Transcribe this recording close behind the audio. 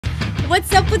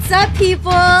What's up,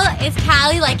 people? It's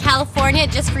Cali, like California,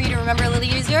 just for you to remember a little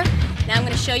easier. Now I'm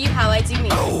going to show you how I do me.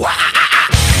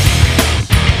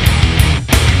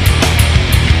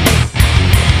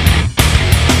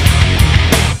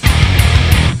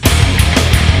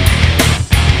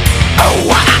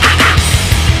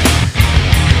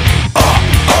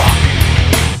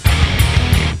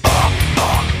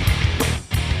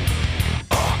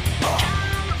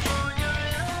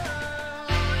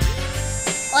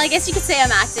 Well, I guess you could say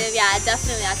I'm active. Yeah,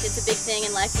 definitely active. It's a big thing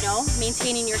in life, you know,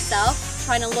 maintaining yourself,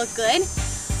 trying to look good.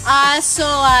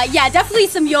 Yeah, definitely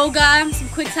some yoga, some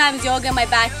quick times yoga in my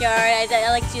backyard.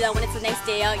 I like to do that when it's a nice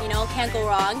day out, you know, can't go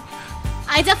wrong.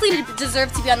 I definitely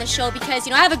deserve to be on the show because,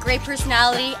 you know, I have a great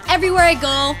personality. Everywhere I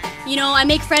go, you know, I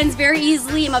make friends very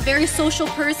easily. I'm a very social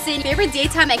person. Favorite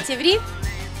daytime activity?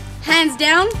 Hands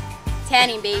down,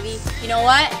 tanning, baby. You know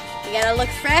what? You gotta look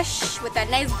fresh with that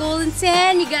nice golden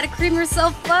tan. You gotta cream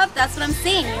yourself up. That's what I'm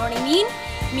saying, you know what I mean?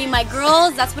 Me and my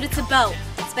girls, that's what it's about.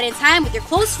 Spending time with your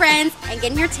close friends and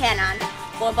getting your tan on.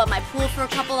 Going about my pool for a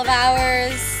couple of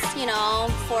hours, you know,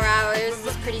 4 hours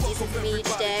is pretty decent for me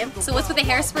each day. So what's with the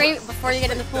hairspray before you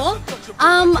get in the pool?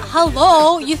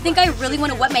 Hello, you think I really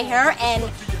want to wet my hair and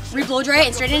re-blow dry it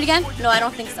and straighten it again? No, I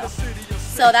don't think so.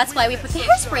 So that's why we put the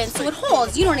hairspray in so it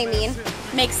holds, you know what I mean?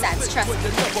 Makes sense, trust me.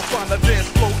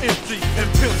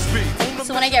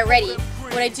 So when I get ready,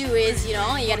 what I do is, you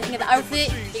know, you gotta think of the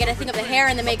outfit, you gotta think of the hair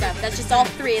and the makeup. That's just all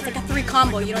three. It's like a three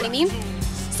combo, you know what I mean?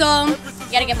 So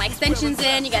you gotta get my extensions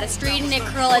in, you gotta straighten it,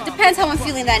 curl it. Depends how I'm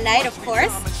feeling that night, of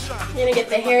course. You're gonna get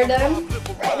the hair done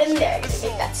right in there. You're gonna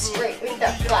make that straight, make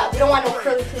that flat. We don't want no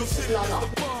curly pieces, no.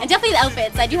 And definitely the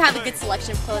outfits. I do have a good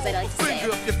selection of clothes, I'd like to say.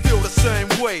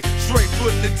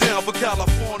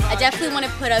 I definitely want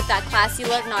to put out that classy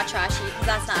look, not trashy, because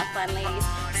that's not fun, ladies.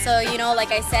 So, you know,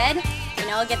 like I said, you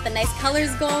know, get the nice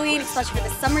colors going, especially for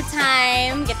the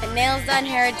summertime. Get the nails done,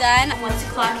 hair done. Once you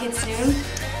clock in soon,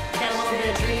 get a little bit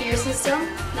of drink in your system.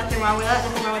 Nothing wrong with that,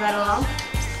 nothing wrong with that at all.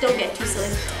 Just don't get too silly,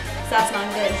 because that's not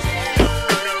good.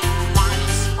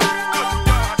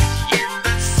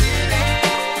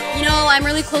 You know, I'm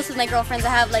really close with my girlfriends. I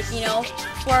have, like, you know,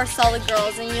 4 solid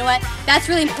girls, and you know what? That's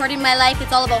really important in my life.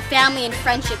 It's all about family and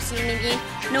friendships, you know what I mean?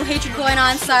 No hatred going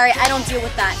on, sorry, I don't deal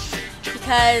with that.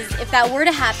 Because if that were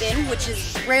to happen, which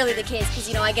is rarely the case, because,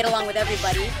 you know, I get along with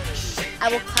everybody, I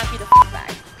will clap you the f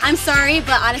back. I'm sorry,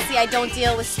 but honestly, I don't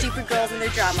deal with stupid girls and their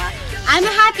drama. I'm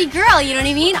a happy girl, you know what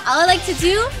I mean? All I like to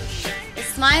do is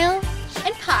smile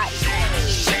and pie.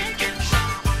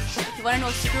 You wanna know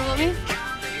what's super about me?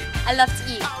 I love to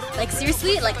eat. Like,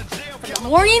 seriously, like, from the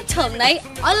morning till night,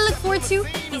 all I look forward to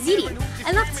is eating.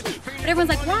 I love to eat. But everyone's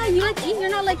like, wow, you like to eat? You're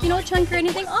not, like, you know, chunky or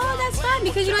anything? Oh, that's fine,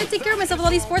 because, you know, I take care of myself with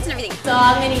all these sports and everything. So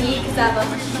I'm gonna eat because I have a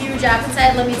huge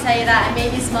appetite. Let me tell you that. I may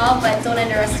be small, but don't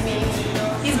underestimate me.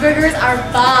 These burgers are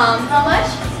bomb. How much?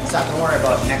 Something to worry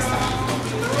about next time.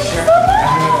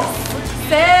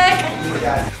 Sick!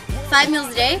 5 meals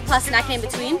a day, plus snacking in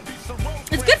between.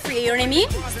 It's good for you, you know what I mean?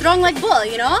 Strong like bull,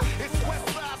 you know?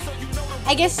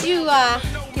 I guess you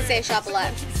can say I shop a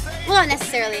lot. Well, not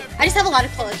necessarily. I just have a lot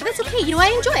of clothes, but that's okay. You know, I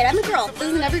enjoy it. I'm a girl.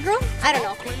 Doesn't every girl? I don't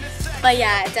know. But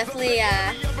yeah, definitely,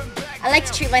 I like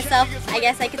to treat myself, I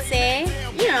guess I could say.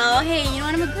 You know, hey, you know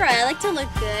what? I'm a girl. I like to look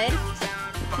good.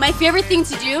 My favorite thing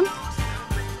to do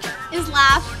is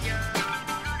laugh.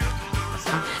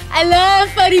 I love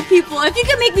funny people. If you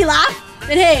can make me laugh,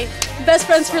 then hey, best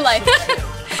friends for life.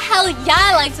 Hell yeah,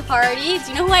 I like to party. Do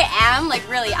you know who I am? Like,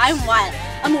 really, I'm wild.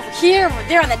 I'm over here, over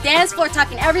there on the dance floor,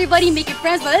 talking to everybody, making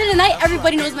friends. By the end of the night,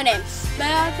 everybody knows my name.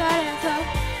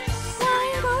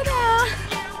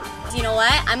 Do you know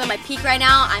what? I'm at my peak right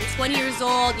now. I'm 20 years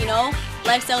old, you know?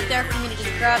 Life's out there for me to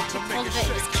just grab, take hold of it,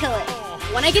 and just kill it.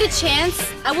 When I get a chance,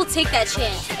 I will take that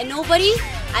chance. And nobody,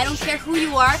 I don't care who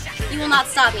you are, you will not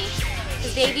stop me.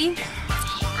 Because, baby,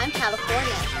 I'm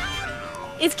California.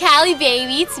 It's Cali,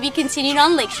 baby, to be continued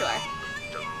on Lakeshore.